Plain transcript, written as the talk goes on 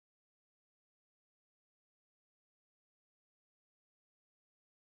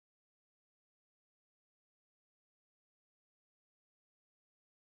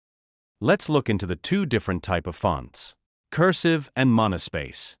Let's look into the two different types of fonts: cursive and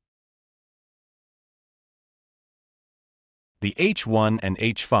monospace. The H1 and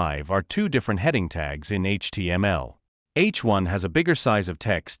H5 are two different heading tags in HTML. H1 has a bigger size of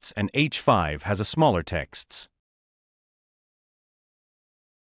texts and H5 has a smaller texts.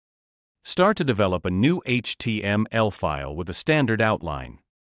 Start to develop a new HTML file with a standard outline.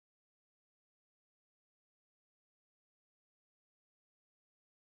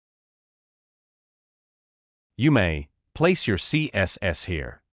 You may place your CSS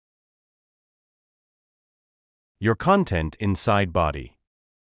here. Your content inside body.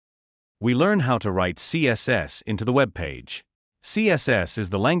 We learn how to write CSS into the web page. CSS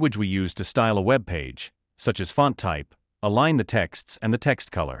is the language we use to style a web page, such as font type, align the texts, and the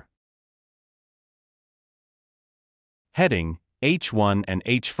text color. Heading, H1 and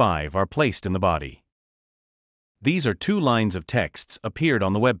H5 are placed in the body. These are two lines of texts appeared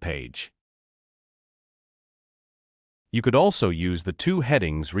on the web page. You could also use the two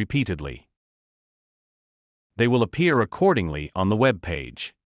headings repeatedly. They will appear accordingly on the web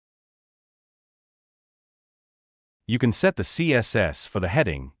page. You can set the CSS for the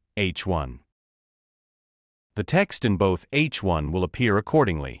heading, H1. The text in both H1 will appear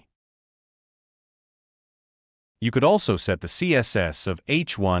accordingly. You could also set the CSS of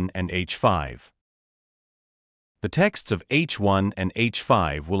H1 and H5. The texts of H1 and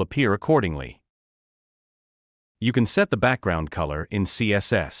H5 will appear accordingly. You can set the background color in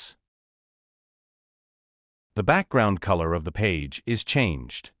CSS. The background color of the page is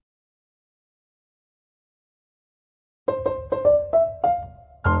changed.